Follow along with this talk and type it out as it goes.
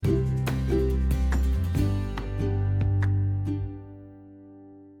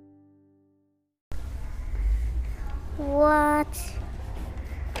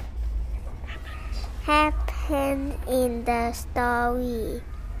in the story?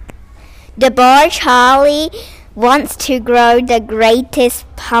 The boy Charlie wants to grow the greatest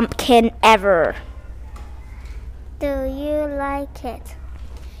pumpkin ever. Do you like it?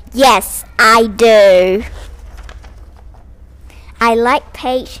 Yes, I do. I like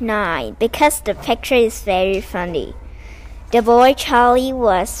page 9 because the picture is very funny. The boy Charlie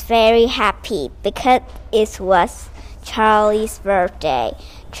was very happy because it was Charlie's birthday.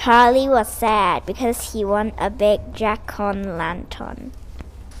 Charlie was sad because he won a big jack-o'-lantern.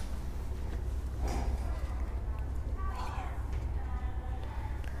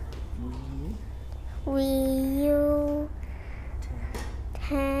 Will you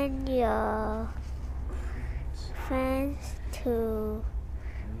tell your friends to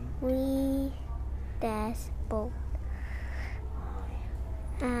read this book?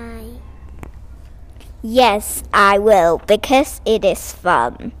 Yes, I will because it is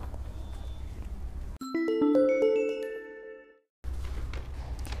fun.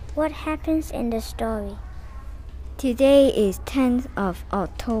 What happens in the story? Today is 10th of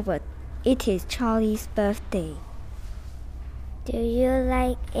October. It is Charlie's birthday. Do you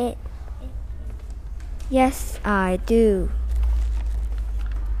like it? Yes, I do.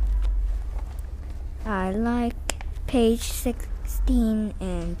 I like page 16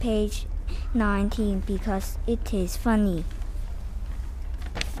 and page 19 because it is funny.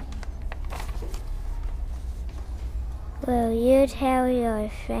 Will you tell your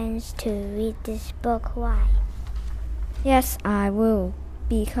friends to read this book? Why? Yes, I will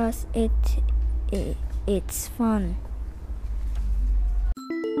because it's fun.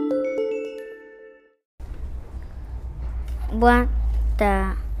 What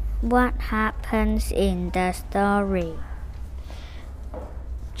happens in the story?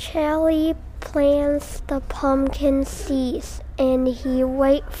 Charlie plants the pumpkin seeds and he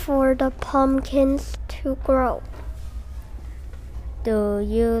waits for the pumpkins to grow. Do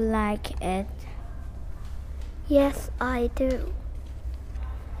you like it? Yes, I do.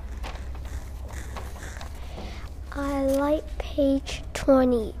 I like page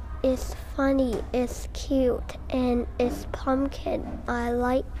 20. It's funny, it's cute, and it's pumpkin. I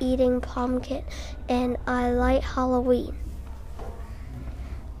like eating pumpkin, and I like Halloween.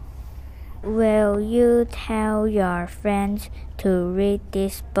 Will you tell your friends to read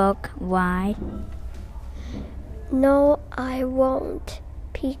this book? Why? No, I won't,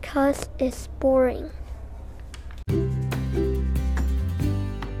 because it's boring.